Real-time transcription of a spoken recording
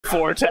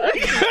4 tag.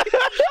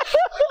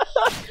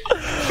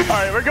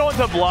 Alright, we're going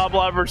to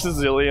BlaBla versus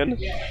Xillion.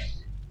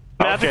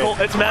 Magical,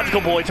 okay. It's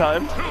magical boy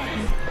time.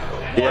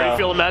 Yeah. Are you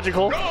feeling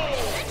magical?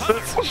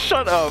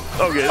 Shut up.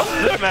 Okay,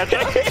 this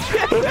matchup,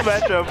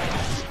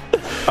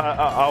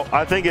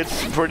 I think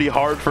it's pretty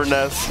hard for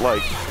Ness.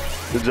 Like,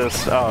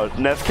 just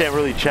Ness can't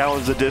really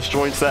challenge the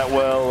disjoints that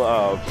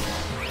well.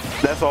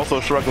 Ness also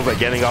struggles at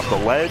getting off the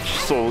ledge,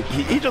 so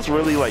he just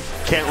really like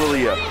can't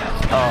really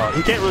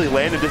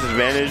land a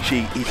disadvantage.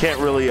 He can't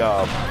really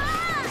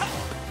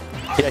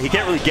he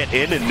can't really get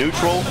in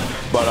neutral.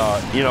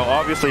 But you know,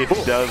 obviously if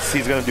he does,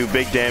 he's gonna do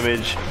big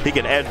damage. He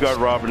can edge guard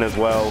Robin as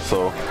well.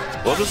 So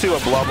we'll just see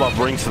what BlaBla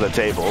brings to the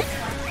table.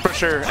 For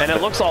sure, and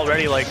it looks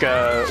already like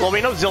well,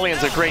 we know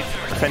Xillion's a great,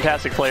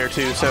 fantastic player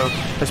too. So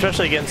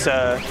especially against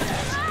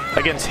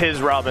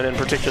his Robin in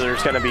particular,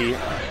 it's gonna be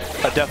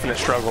a definite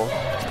struggle.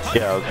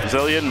 Yeah,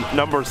 Xillion,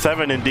 number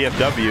 7 in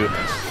DFW,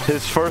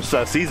 his first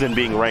season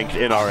being ranked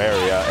in our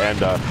area, and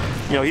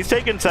you know, he's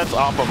taken sets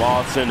off of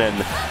Austin,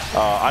 and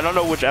I don't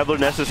know which other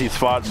Nesses he's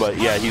fought, but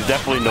yeah, he's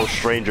definitely no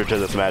stranger to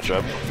this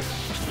matchup.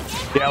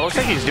 Yeah, it looks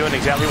like he's doing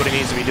exactly what he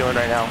needs to be doing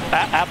right now.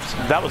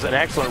 That was an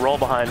excellent roll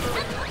behind.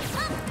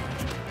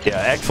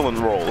 Yeah, excellent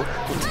roll.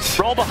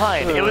 Roll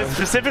behind. It was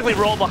specifically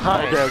roll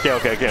behind.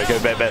 Okay.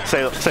 Bet.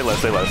 Say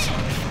less.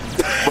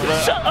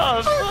 Shut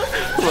up.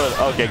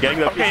 Okay, getting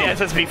the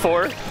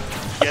SSB4.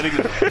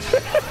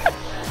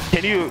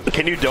 Can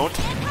you don't?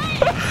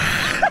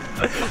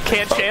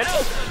 Can't chant.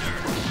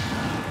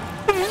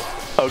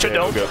 Okay.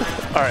 Don't. Okay.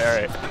 All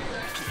right.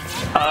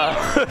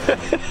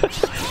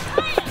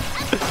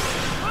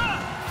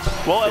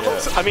 Well, it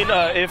looks. I mean,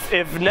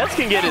 if Ness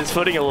can get his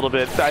footing a little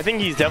bit, I think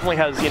he definitely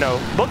has. You know,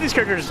 both these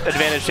characters'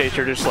 advantage states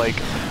are just like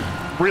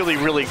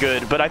really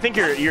good. But I think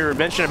your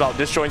mention about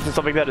disjoints and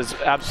stuff like that is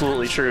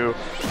absolutely true.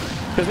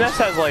 Because Ness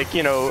has like,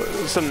 you know,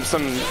 some.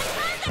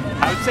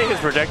 I would say his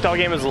projectile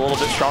game is a little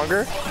bit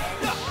stronger.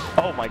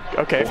 Oh my.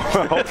 Okay.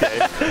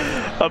 Okay.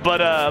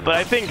 But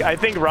I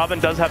think Robin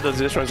does have those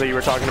disjoints that you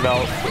were talking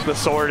about, the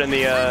sword and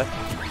the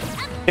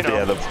you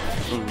know.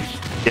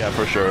 Yeah,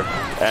 for sure.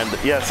 And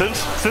yeah,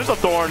 since the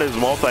Thorn is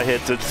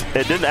multi-hits,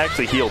 it didn't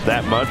actually heal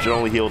that much. It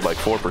only healed like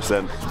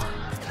 4%.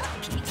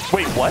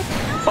 Wait, what?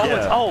 Oh,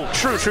 yeah.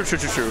 True. So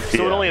it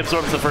only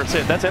absorbs the first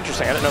hit. That's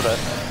interesting. I didn't know that.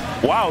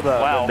 Wow,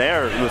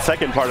 the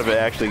second part of it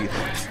actually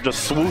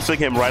just swoosing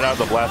him right out of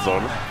the blast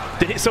zone.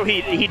 So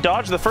he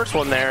dodged the first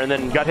one there and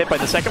then got hit by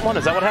the second one?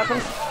 Is that what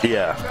happened?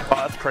 Yeah. Oh,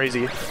 that's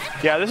crazy.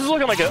 Yeah, this is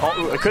looking like it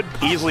could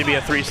easily be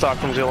a 3-stock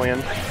from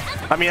Xillion.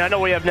 I mean, I know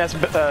we have Ness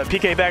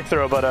PK back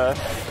throw, but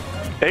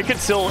it could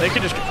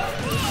just...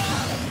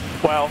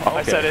 Wow, okay.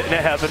 I said it and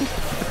it happened.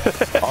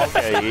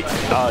 Okay.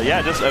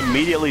 Yeah, just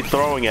immediately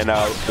throwing it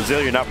now.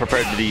 Xillion not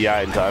prepared to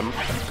DI in time.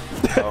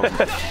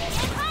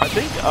 I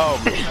think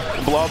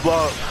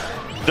BlaBla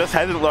just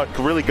hasn't like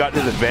really gotten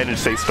his advantage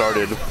say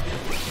started.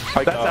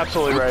 Like, that's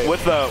absolutely right.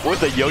 With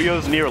the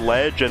yo-yos near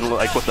ledge and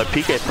like with the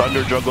PK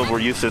Thunder juggles we're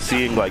used to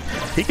seeing, like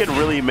he can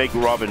really make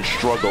Robin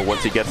struggle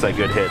once he gets that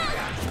good hit.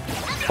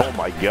 Oh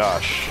my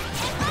gosh.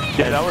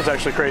 Yeah, that was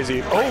actually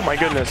crazy. Oh my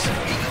goodness.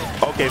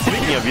 Okay,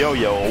 speaking of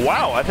yo-yo,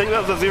 wow, I think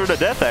that was a 0 to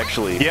death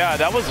actually. Yeah,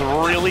 that was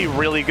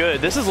really good.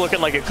 This is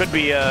looking like it could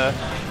be or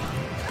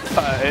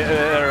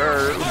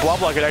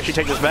BlaBla could actually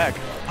take this back.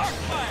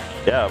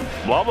 Yeah,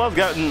 BlaBla's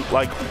gotten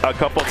like a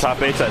couple top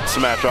 8s at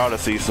Smash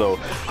Odyssey, so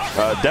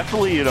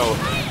definitely, you know,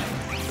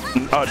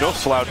 no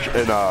slouch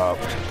in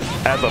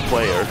as a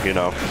player, you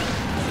know.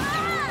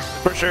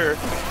 For sure.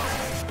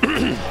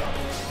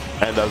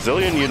 And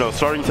Xillion, you know,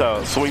 starting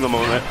to swing the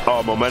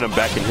momentum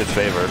back in his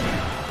favor.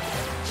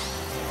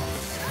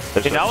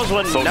 Yeah, now is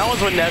when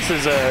Ness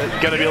is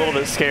gonna be a little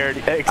bit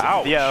scared.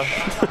 Ouch. Yeah,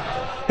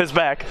 his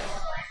back.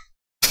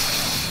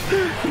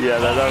 Yeah,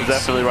 that was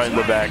definitely right in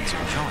the back.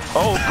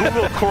 Oh,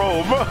 Google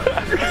Chrome.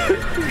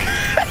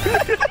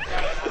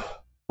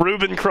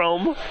 Ruben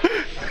Chrome.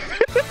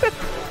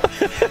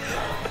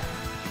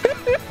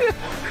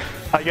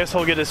 I guess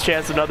he'll get his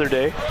chance another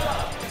day.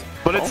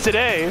 But it's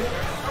today.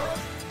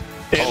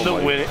 In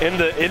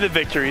the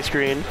victory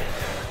screen.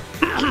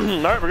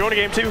 Alright, we're going to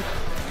game 2.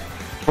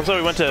 So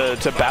we went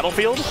to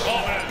Battlefield.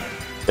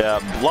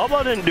 Yeah,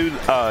 BlaBla didn't do.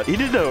 He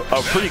did a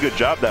pretty good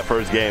job that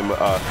first game.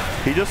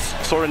 He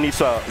just sort of needs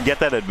to get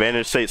that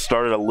advantage state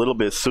started a little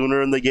bit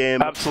sooner in the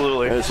game.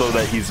 Absolutely. So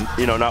that he's,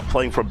 you know, not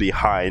playing from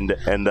behind,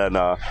 and then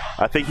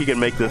I think he can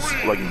make this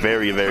like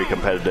very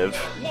competitive.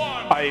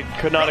 I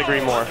could not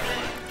agree more.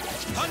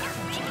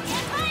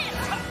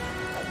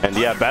 And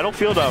yeah,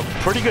 Battlefield, a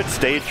pretty good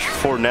stage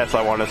for Ness,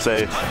 I want to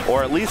say,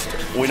 or at least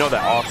we know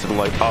that Austin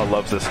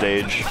loves the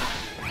stage.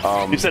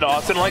 You said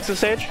Austin likes the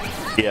stage?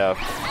 Yeah.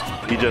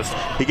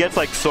 He gets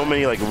like so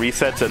many like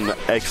resets and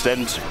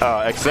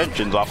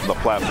extensions off of the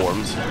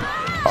platforms.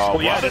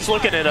 Well, yeah, just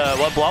looking at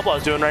what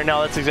BlaBla's doing right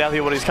now, that's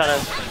exactly what he's kind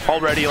of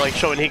already like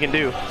showing he can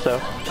do. So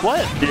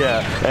what?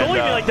 Yeah. Don't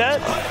leave me like that.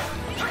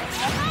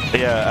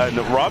 Yeah, and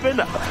Robin,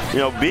 you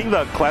know, being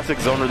the classic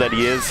zoner that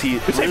he is, he. You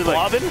say really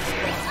Blobbin?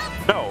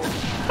 No.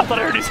 I thought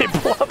I heard you say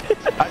Blobbin.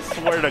 I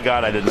swear to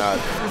God, I did not.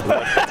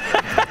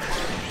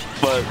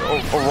 But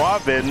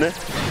Robin,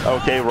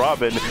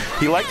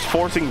 he likes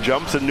forcing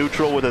jumps in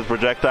neutral with his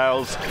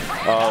projectiles,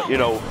 you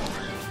know,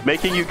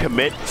 making you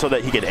commit so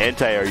that he can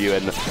anti-air you.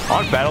 And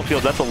on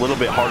Battlefield, that's a little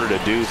bit harder to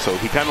do, so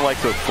he kind of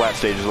likes those flat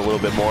stages a little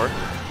bit more.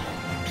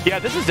 Yeah,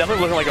 this is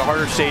definitely looking like a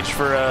harder stage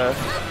for,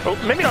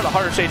 maybe not a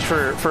harder stage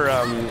for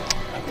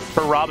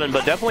Robin,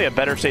 but definitely a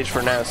better stage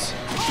for Ness.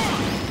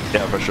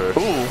 Yeah, for sure.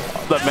 Ooh,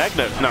 the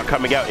magnet not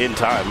coming out in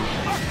time.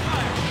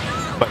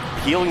 But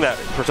healing that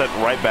percent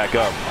right back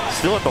up.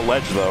 Still at the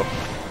ledge, though.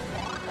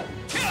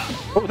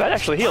 Oh, that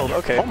actually healed.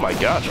 Okay. Oh my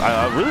gosh,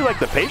 I really like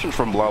the patience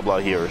from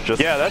BlaBla here.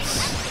 Just yeah,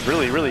 that's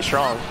really, really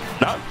strong.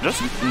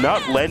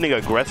 Not landing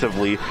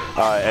aggressively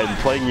and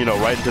playing, you know,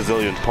 right into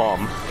Xillion's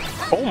palm.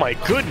 Oh my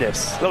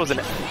goodness, that was an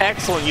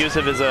excellent use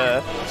of his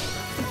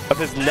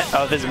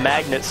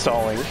magnet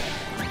stalling.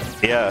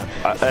 Yeah,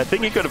 I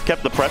think he could have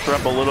kept the pressure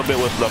up a little bit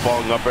with the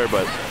falling up air,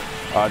 but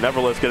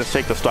nevertheless, gonna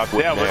take the stock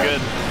with. Yeah, we're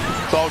good.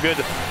 It's all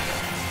good.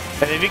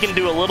 And if he can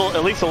do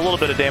at least a little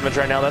bit of damage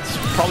right now, that's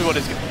probably what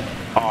his.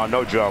 Oh,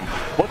 no jump.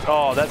 What?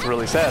 Oh, that's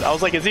really sad. I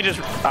was like, is he just?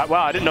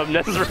 Wow, I didn't know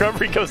Ness's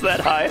recovery goes that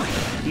high.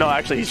 No,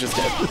 actually, he's just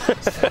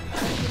dead.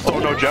 Oh,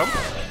 no jump.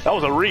 That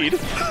was a read.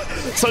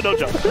 So no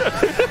jump.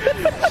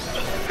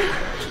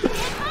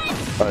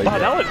 Wow, yeah.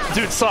 that one,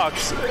 dude,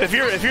 sucks. If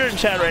you're in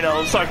chat right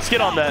now, sucks. Get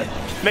on that.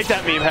 Make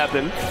that meme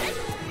happen.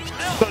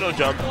 So no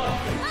jump.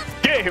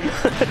 Game.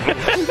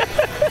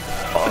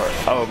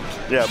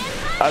 Yeah,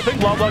 I think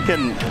BlaBla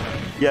can.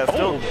 Yeah,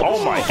 still. Oh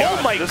my god.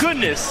 Oh my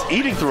goodness.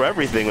 Eating through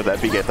everything with that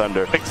PK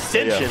Thunder.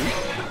 Extension.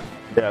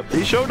 Yeah,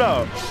 he showed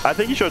I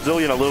think he showed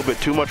Xillion a little bit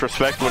too much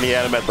respect when he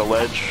had him at the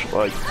ledge.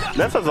 Like,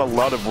 Ness has a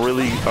lot of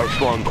really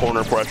strong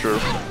corner pressure.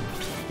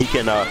 He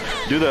can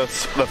do the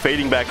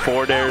fading back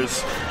forward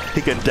airs.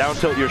 He can down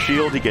tilt your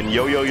shield. He can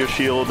yo-yo your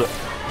shield.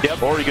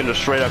 Yep. Or he can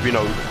just straight up, you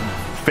know,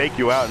 fake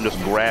you out and just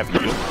grab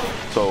you.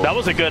 So that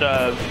was a good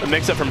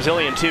mix-up from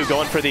Xillion too,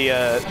 going for the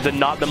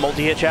not the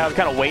multi-hit jab,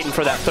 kind of waiting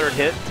for that third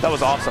hit. That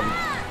was awesome.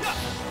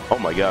 Oh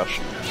my gosh.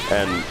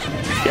 And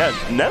yeah,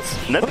 Ness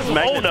is magnet.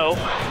 Oh no.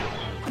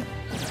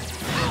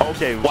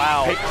 Okay,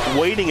 wow.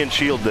 Waiting in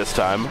shield this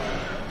time.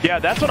 Yeah,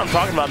 that's what I'm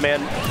talking about,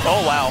 man.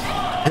 Oh wow.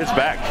 His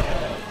back.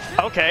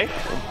 Okay.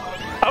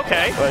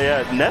 Okay.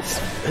 Yeah, Ness,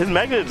 his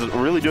magnet is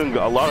really doing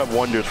a lot of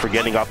wonders for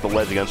getting off the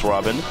ledge against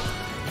Robin.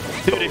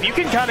 Dude, if you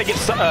can kind of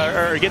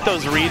get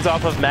those reads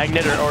off of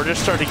magnet, or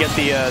just start to get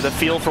the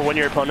feel for when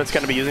your opponent's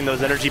going to be using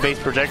those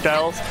energy-based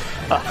projectiles,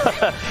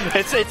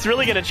 it's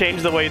really going to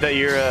change the way that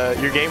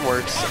your game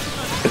works.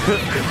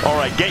 All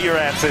right, get your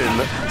ass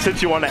in,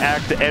 since you want to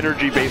act the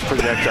energy-based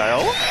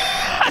projectile.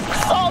 I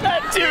saw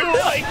that too.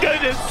 My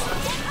goodness.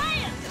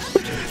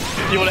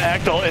 You want to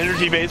act all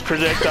energy-based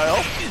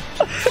projectile?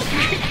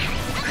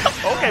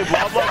 Okay,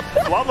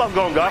 BlaBla's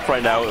going off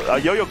right now.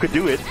 Yo-Yo could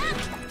do it.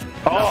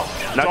 Oh,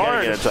 not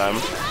darn. getting it in time.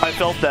 I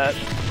felt that.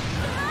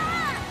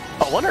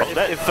 I wonder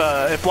if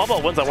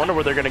BlaBla wins, I wonder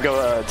where they're going to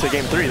go to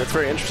game 3. That's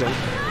very interesting.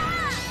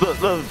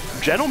 The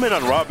gentleman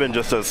on Robin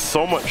just has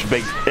so much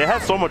base. It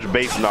has so much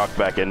base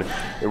knockback, and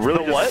it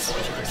really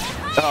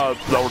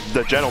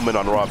the gentleman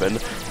on Robin, the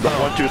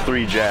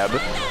 1-2-3 jab.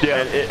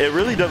 Yeah, it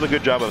really does a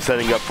good job of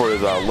setting up for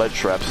his ledge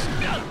traps.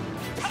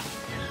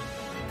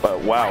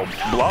 But wow,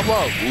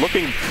 BlaBla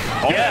looking.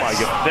 Oh yes, my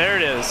god, there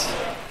it is.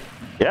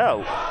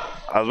 Yeah.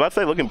 I was about to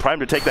say looking primed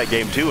to take that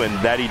game too, and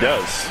that he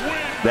does.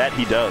 That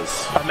he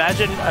does.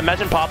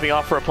 Imagine popping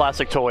off for a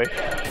plastic toy.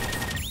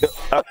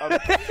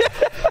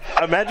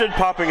 Imagine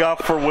popping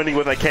off for winning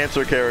with a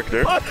cancer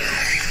character.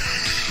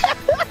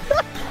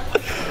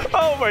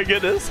 Oh my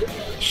goodness.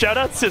 Shout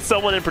outs to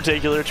someone in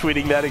particular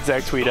tweeting that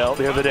exact tweet out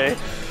the other day.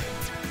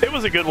 It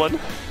was a good one.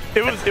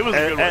 It was a good one.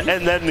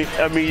 And then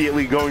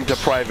immediately going to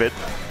private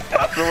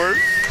afterwards.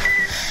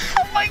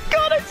 Oh my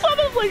god, I saw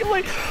that like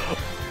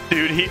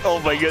dude, oh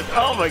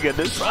my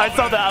goodness. I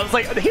saw that. I was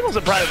like, he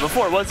wasn't private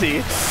before, was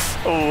he?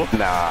 Oh.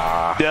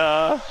 Nah.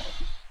 Yeah.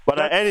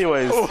 But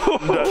anyways,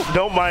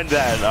 don't mind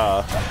that.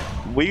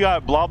 We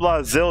got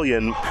BlaBla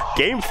Xillion.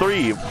 Game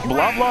 3.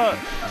 BlaBla,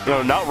 you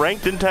know, not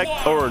ranked in Tech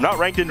or not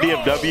ranked in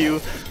DFW.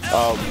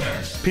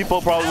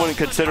 People probably wouldn't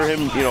consider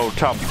him, you know,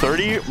 top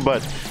 30,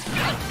 but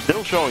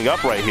still showing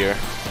up right here.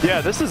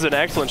 Yeah, this is an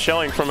excellent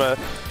showing from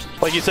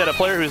like you said, a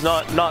player who's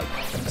not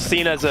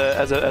seen as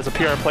a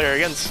PR player.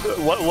 Against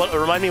what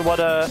remind me what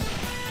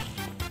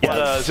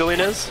Xillion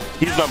is?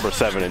 He's number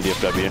 7 in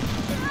DFW.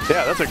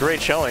 Yeah, that's a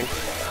great showing.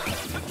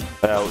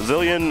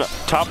 Xillion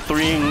top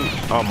 3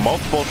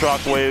 multiple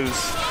shockwaves,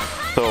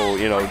 so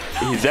you know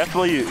he's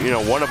definitely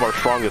one of our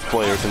strongest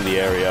players in the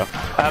area.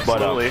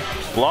 Absolutely.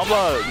 But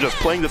BlaBla just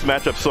playing this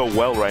matchup so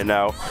well right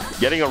now,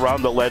 getting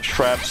around the ledge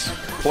traps,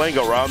 playing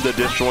around the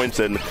disjoints,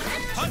 and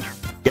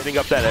getting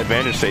up that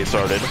advantage state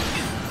started.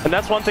 And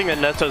that's one thing that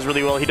Ness does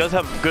really well. He does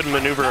have good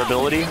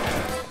maneuverability.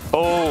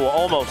 Oh,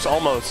 almost.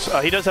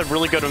 He does have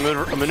really good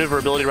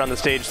maneuverability around the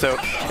stage. So,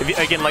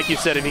 again, like you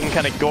said, if you can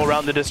kind of go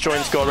around the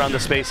disjoints, go around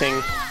the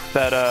spacing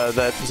that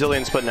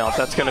Xillion's putting out,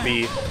 that's going to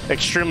be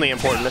extremely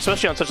important,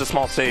 especially on such a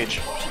small stage.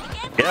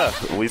 Yeah,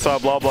 we saw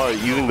BlaBla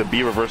using the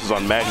B reverses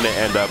on Magnet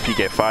and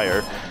PK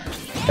Fire.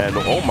 And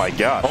oh my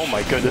god. Oh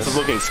my goodness. This is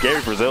looking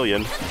scary for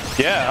Xillion.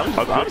 Yeah,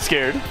 I'm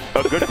scared.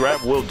 A good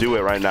grab will do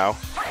it right now.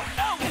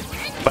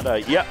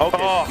 But yeah,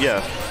 okay,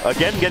 yeah.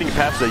 Again, getting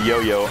past the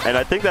yo-yo, and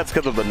I think that's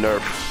because of the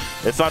nerf.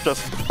 It's not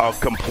just a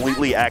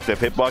completely active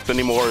hitbox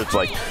anymore. It's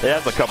like it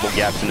has a couple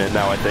gaps in it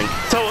now, I think.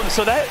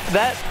 So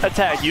that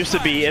attack used to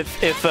be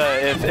if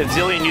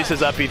Xillion used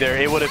his uppy there,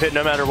 it would have hit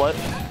no matter what.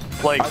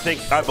 Like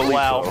I believe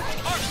wow.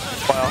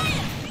 so. Wow.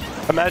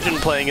 Imagine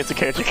playing as a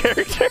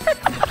character.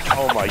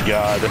 Oh my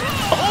god.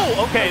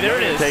 Oh, okay, there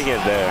it is. Taking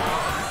it there.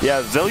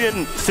 Yeah,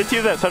 Xillion, since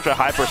he's at such a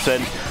high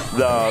percent,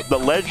 the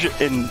ledge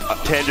in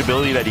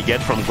tangibility that he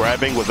gets from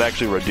grabbing was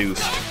actually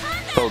reduced.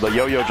 So the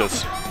yo-yo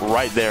just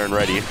right there and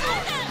ready.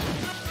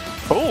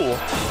 Oh,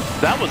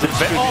 that was just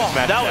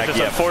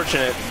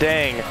unfortunate.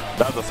 Dang.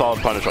 That was a solid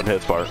punish on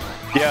his part.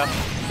 Yeah.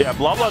 Yeah,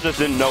 BlaBla just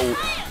didn't know.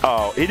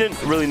 He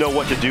didn't really know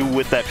what to do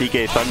with that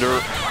PK Thunder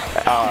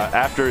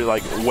after it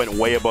like went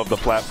way above the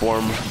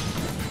platform.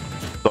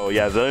 So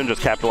yeah, Xillion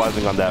just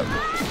capitalizing on that.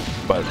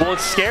 But well,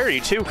 it's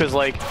scary too, because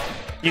like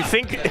you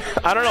think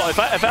I don't know if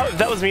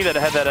that was me that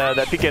had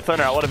that PK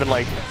Thunder, I would have been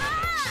like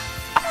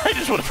I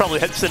just would have probably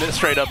had sent it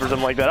straight up or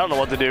something like that. I don't know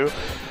what to do.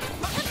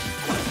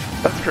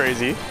 That's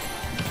crazy.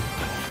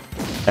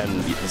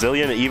 And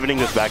Xillion evening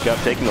this back up,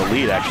 taking the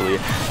lead actually.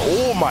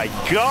 Oh my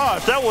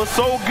gosh, that was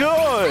so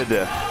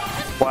good!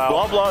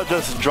 Wow. BlaBla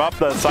just dropped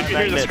the side magnet. You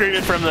can hear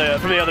the screaming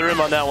from the other room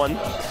on that one.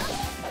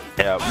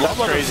 Yeah, that's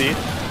crazy.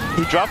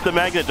 He dropped the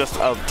magnet just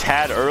a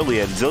tad early,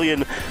 and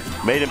Xillion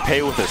made him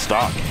pay with his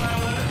stock.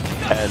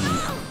 And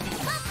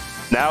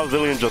now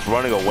Xillion just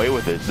running away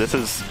with it.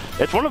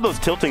 It's one of those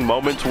tilting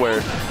moments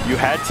where you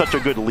had such a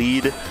good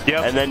lead,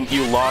 and then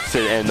you lost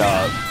it, and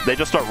they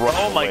just start running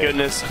Oh my away.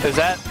 goodness. Is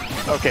that...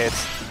 Okay,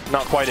 it's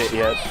not quite it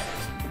yet.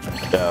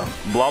 Yeah.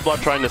 BlaBla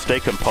trying to stay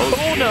composed.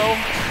 Oh no!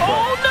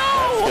 Oh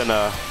no! That's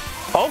gonna...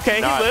 Okay,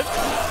 he lived.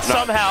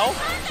 Somehow.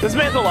 This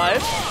man's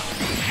alive.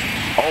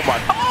 Oh my...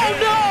 Oh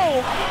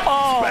no!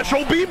 Oh.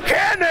 Special beam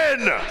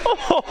cannon!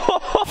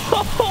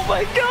 Oh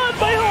my god,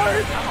 my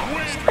heart!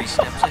 3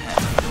 steps in.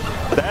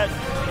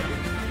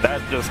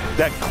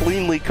 That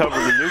cleanly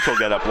covered the neutral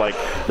getup. Like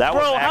that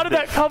was Bro, active. how did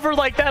that cover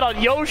like that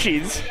on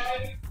Yoshi's?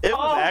 It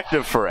was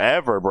active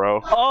forever,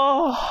 bro.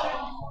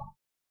 Oh.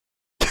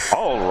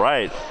 All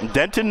right,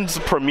 Denton's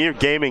Premier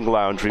Gaming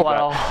Lounge. We've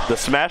got the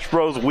Smash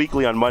Bros.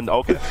 Weekly on Monday.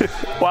 Okay.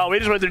 Wow, we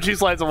just went through 2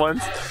 slides at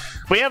once.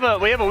 We have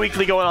a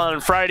weekly going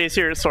on Fridays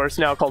here at Source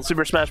now called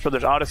Super Smash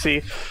Bros.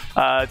 Odyssey.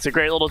 It's a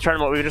great little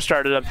tournament we just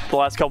started up the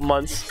last couple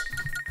months.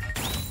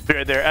 Be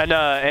right there, and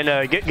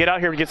get out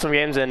here and get some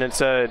games in.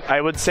 It's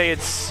I would say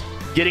it's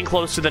getting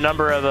close to the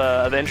number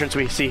of entrants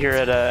we see here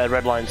at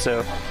Redline.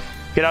 So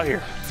get out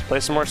here,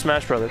 play some more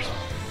Smash Brothers.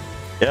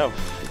 Yeah.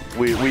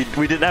 We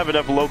didn't have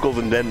enough locals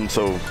in Denton,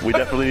 so we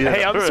definitely need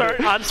Hey,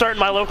 I'm starting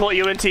my local at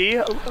UNT.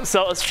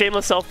 So a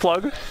shameless self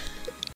plug.